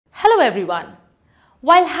Hello everyone.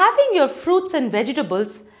 While having your fruits and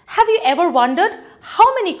vegetables, have you ever wondered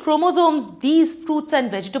how many chromosomes these fruits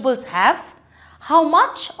and vegetables have? How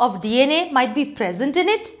much of DNA might be present in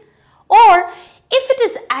it? Or if it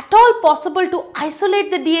is at all possible to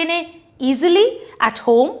isolate the DNA easily at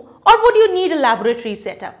home, or would you need a laboratory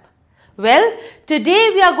setup? Well,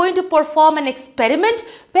 today we are going to perform an experiment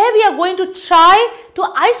where we are going to try to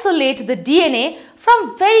isolate the DNA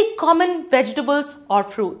from very common vegetables or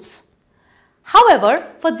fruits.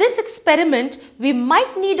 However, for this experiment, we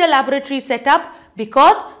might need a laboratory setup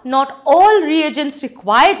because not all reagents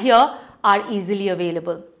required here are easily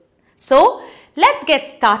available. So, let's get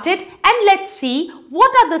started and let's see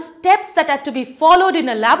what are the steps that are to be followed in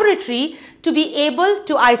a laboratory to be able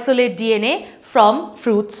to isolate DNA from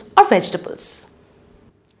fruits or vegetables.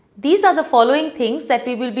 These are the following things that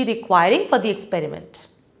we will be requiring for the experiment: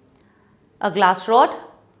 a glass rod,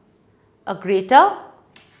 a grater,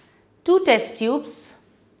 2 test tubes,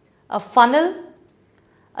 a funnel,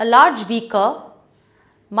 a large beaker,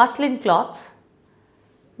 muslin cloth,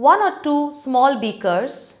 1 or 2 small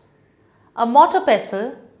beakers, a mortar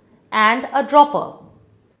pestle and a dropper.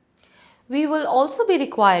 We will also be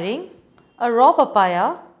requiring a raw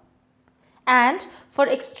papaya, and for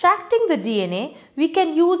extracting the DNA we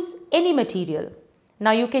can use any material.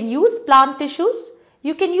 Now you can use plant tissues,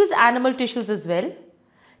 you can use animal tissues as well.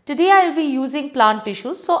 Today I will be using plant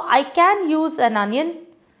tissues, so I can use an onion,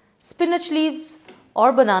 spinach leaves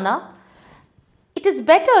or banana. It is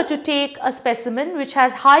better to take a specimen which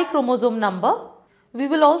has high chromosome number. We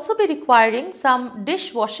will also be requiring some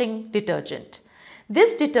dishwashing detergent.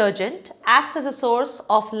 This detergent acts as a source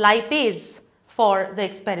of lipase for the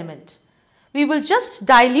experiment. We will just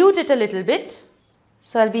dilute it a little bit.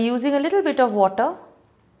 So I will be using a little bit of water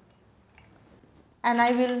and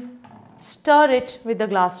I will stir it with the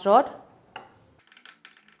glass rod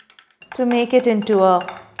to make it into a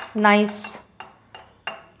nice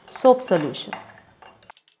soap solution.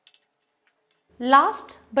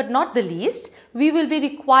 Last but not the least, we will be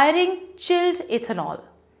requiring chilled ethanol.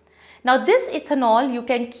 Now this ethanol, you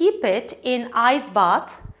can keep it in ice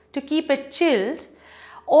bath to keep it chilled,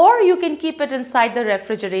 or you can keep it inside the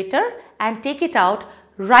refrigerator and take it out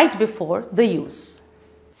right before the use.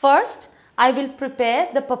 First, I will prepare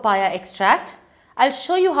the papaya extract. I'll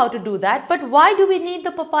show you how to do that. But why do we need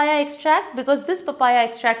the papaya extract? Because this papaya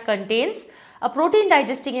extract contains a protein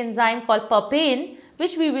digesting enzyme called papain,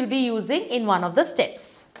 which we will be using in one of the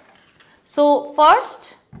steps. So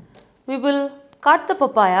first we will cut the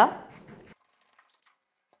papaya.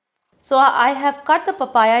 So I have cut the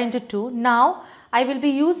papaya into 2. Now I will be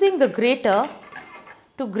using the grater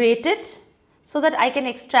to grate it so that I can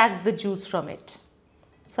extract the juice from it.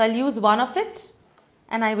 So I'll use one of it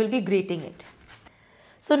and I will be grating it.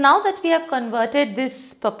 So now that we have converted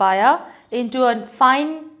this papaya into a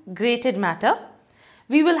fine grated matter,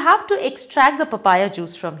 we will have to extract the papaya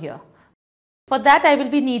juice from here. For that I will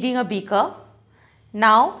be needing a beaker.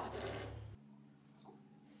 Now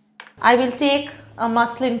I will take a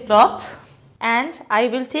muslin cloth and I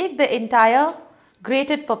will take the entire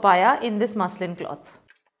grated papaya in this muslin cloth.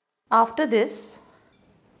 After this,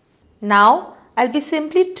 now I'll be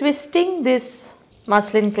simply twisting this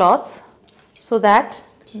muslin cloth so that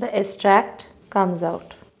the extract comes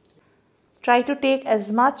out. Try to take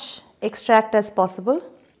as much extract as possible.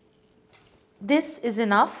 This is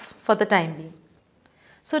enough for the time being.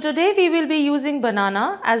 So today we will be using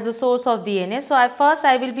banana as the source of DNA. So first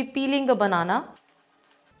I will be peeling the banana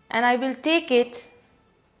and I will take it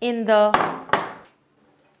inside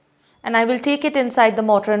the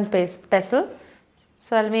mortar and pestle.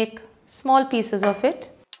 So I'll make small pieces of it.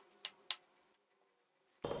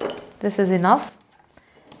 This is enough.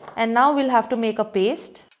 And now we'll have to make a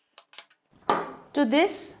paste. To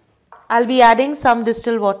this I'll be adding some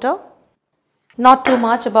distilled water, not too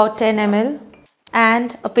much, about 10 ml,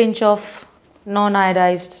 and a pinch of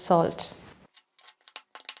non-iodized salt.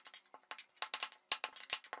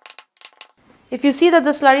 If you see that the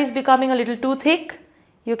slurry is becoming a little too thick,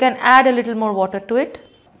 you can add a little more water to it.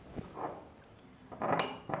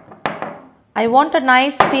 I want a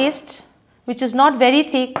nice paste which is not very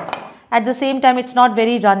thick, at the same time it's not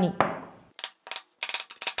very runny.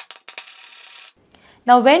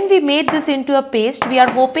 Now when we made this into a paste, we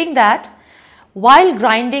are hoping that while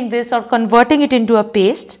grinding this or converting it into a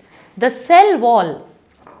paste, the cell wall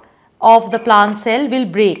of the plant cell will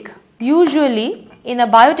break. Usually in a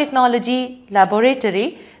biotechnology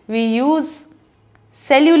laboratory, we use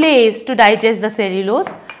cellulase to digest the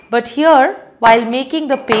cellulose, but here while making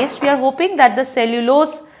the paste, we are hoping that the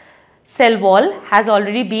cellulose cell wall has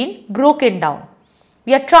already been broken down.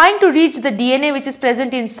 We are trying to reach the DNA which is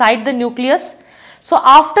present inside the nucleus. So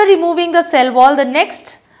after removing the cell wall, the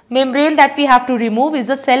next membrane that we have to remove is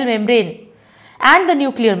the cell membrane and the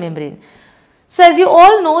nuclear membrane. So as you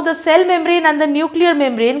all know, the cell membrane and the nuclear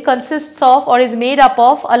membrane consists of or is made up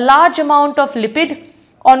of a large amount of lipid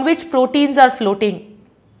on which proteins are floating.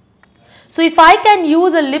 So if I can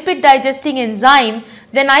use a lipid digesting enzyme,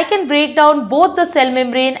 then I can break down both the cell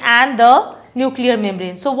membrane and the nuclear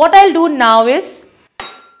membrane. So what I'll do now is,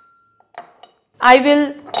 I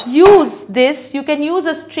will use this. You can use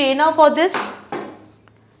a strainer for this.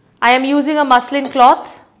 I am using a muslin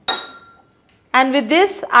cloth, and with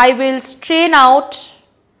this I will strain out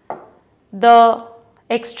the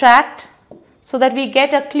extract so that we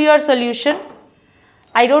get a clear solution.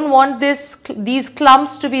 I don't want these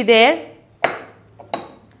clumps to be there.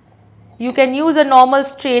 You can use a normal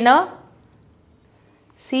strainer.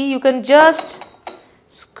 See, you can just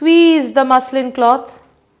squeeze the muslin cloth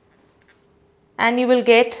and you will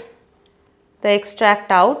get the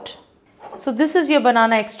extract out. So this is your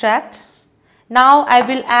banana extract. Now I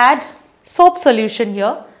will add soap solution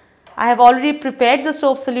here. I have already prepared the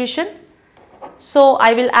soap solution. So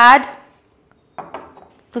I will add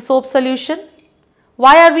the soap solution.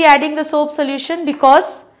 Why are we adding the soap solution?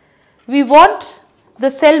 Because we want the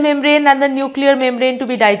cell membrane and the nuclear membrane to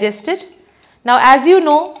be digested. Now as you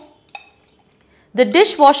know, the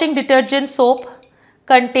dishwashing detergent soap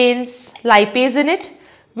contains lipase in it,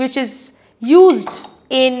 which is used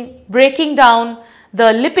in breaking down the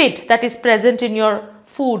lipid that is present in your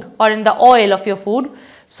food or in the oil of your food.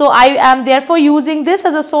 So I am therefore using this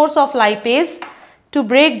as a source of lipase to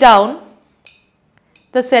break down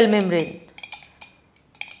the cell membrane.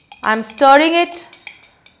 I am stirring it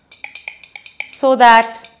so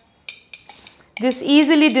that this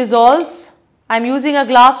easily dissolves. I am using a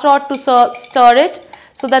glass rod to stir it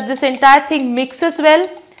so that this entire thing mixes well,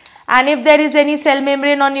 and if there is any cell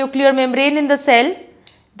membrane or nuclear membrane in the cell,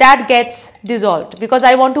 that gets dissolved, because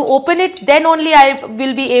I want to open it, then only I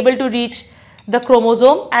will be able to reach the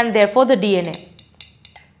chromosome and therefore the DNA.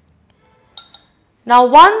 Now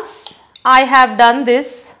once I have done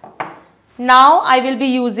this, now I will be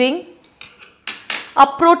using a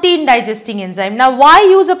protein digesting enzyme. Now why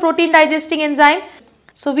use a protein digesting enzyme?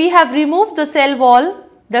 So we have removed the cell wall,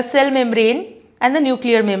 the cell membrane and the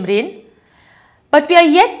nuclear membrane, but we are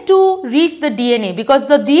yet to reach the DNA, because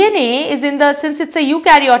the DNA is in the, since it's a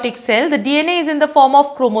eukaryotic cell, the DNA is in the form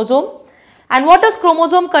of chromosome. And what does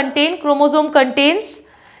chromosome contain? Chromosome contains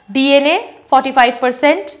DNA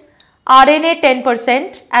 45%, RNA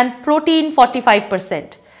 10% and protein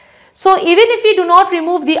 45%. So even if we do not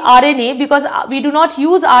remove the RNA, because we do not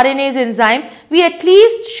use RNase enzyme, we at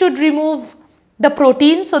least should remove the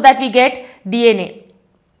protein so that we get DNA.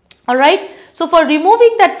 Alright. So for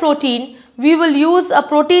removing that protein, we will use a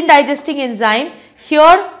protein digesting enzyme.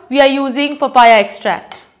 Here we are using papaya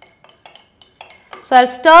extract. So I'll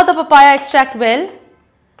stir the papaya extract well,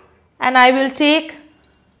 and I will take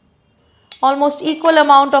almost equal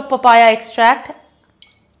amount of papaya extract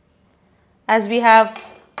as we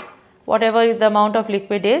have whatever the amount of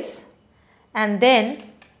liquid is, and then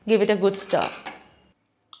give it a good stir.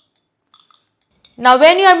 Now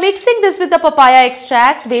when you are mixing this with the papaya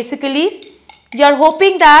extract, basically you are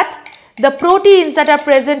hoping that the proteins that are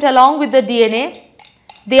present along with the DNA,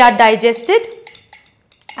 they are digested,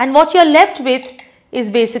 and what you are left with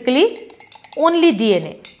is basically only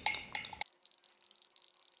DNA.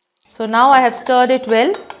 So now I have stirred it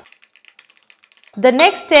well. The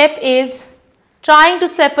next step is trying to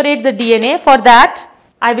separate the DNA. For that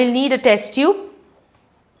I will need a test tube.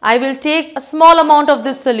 I will take a small amount of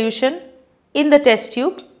this solution in the test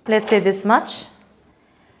tube, let's say this much,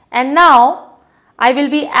 and now I will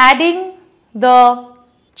be adding the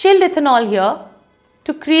chilled ethanol here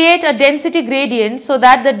to create a density gradient so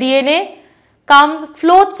that the DNA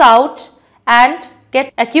floats out and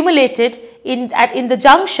gets accumulated in the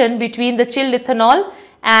junction between the chilled ethanol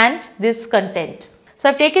and this content. So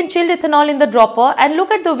I have taken chilled ethanol in the dropper, and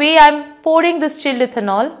look at the way I am pouring this chilled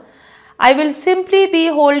ethanol. I will simply be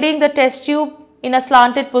holding the test tube in a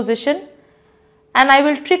slanted position, and I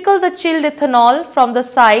will trickle the chilled ethanol from the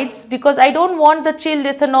sides, because I don't want the chilled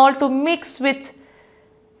ethanol to mix with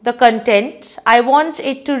the content. I want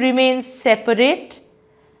it to remain separate.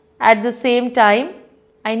 At the same time,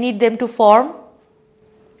 I need them to form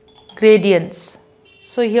gradients.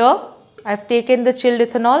 So here I have taken the chilled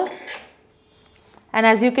ethanol, and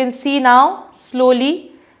as you can see now,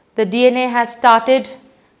 slowly the DNA has started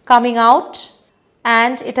coming out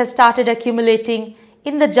and it has started accumulating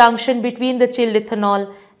in the junction between the chilled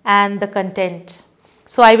ethanol and the content.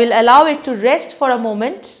 So I will allow it to rest for a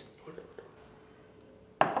moment.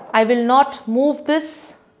 I will not move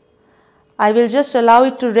this. I will just allow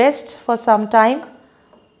it to rest for some time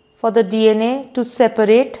for the DNA to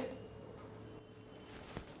separate.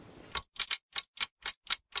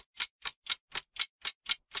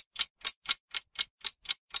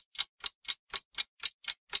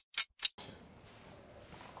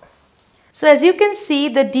 So as you can see,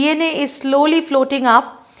 the DNA is slowly floating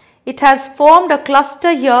up. It has formed a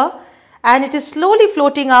cluster here and it is slowly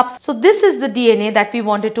floating up. So this is the DNA that we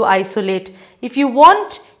wanted to isolate. If you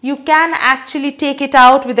want, you can actually take it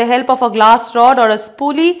out with the help of a glass rod or a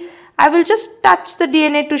spoolie. I will just touch the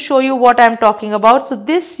DNA to show you what I am talking about. So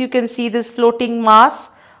this, you can see this floating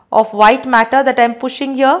mass of white matter that I am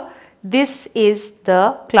pushing here. This is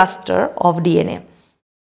the cluster of DNA.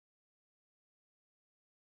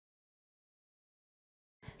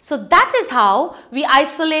 So that is how we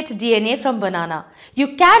isolate DNA from banana.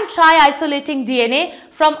 You can try isolating DNA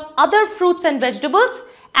from other fruits and vegetables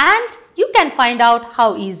and you can find out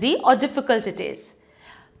how easy or difficult it is.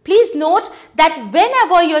 Please note that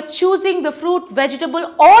whenever you are choosing the fruit,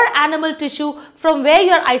 vegetable or animal tissue from where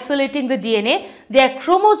you are isolating the DNA, their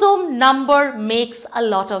chromosome number makes a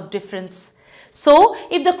lot of difference. So,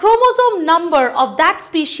 if the chromosome number of that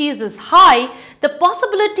species is high, the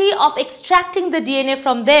possibility of extracting the DNA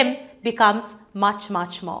from them becomes much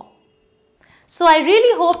more. So, I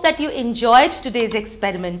really hope that you enjoyed today's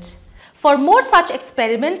experiment. For more such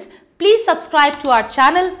experiments, please subscribe to our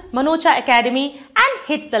channel Manocha Academy and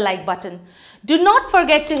hit the like button. Do not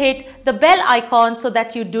forget to hit the bell icon so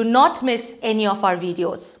that you do not miss any of our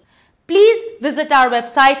videos. Please visit our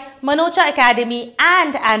website Manocha Academy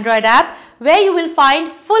and Android app where you will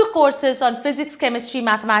find full courses on physics, chemistry,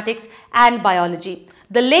 mathematics and biology.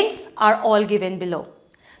 The links are all given below.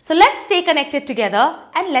 So let's stay connected together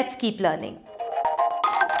and let's keep learning.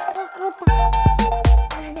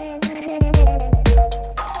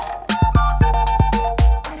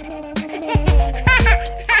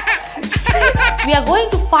 We are going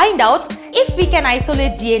to find out if we can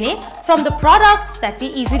isolate DNA from the products that we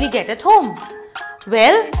easily get at home.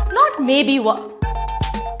 Well, not maybe what.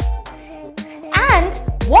 And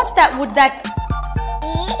what that would that...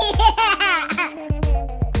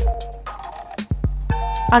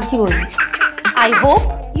 I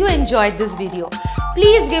hope you enjoyed this video.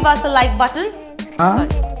 Please give us a like button.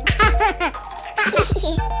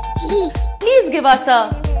 Please give us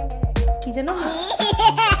a...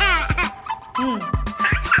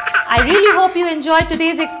 I really hope you enjoyed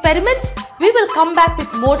today's experiment. We will come back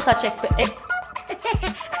with more such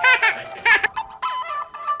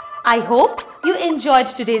I hope you enjoyed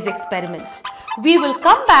today's experiment. We will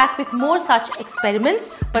come back with more such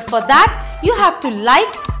experiments, but for that you have to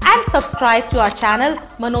like and subscribe to our channel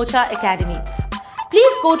Manocha Academy.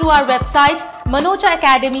 Please go to our website Manocha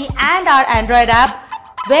Academy and our Android app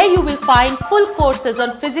where you will find full courses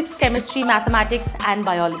on physics, chemistry, mathematics and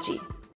biology.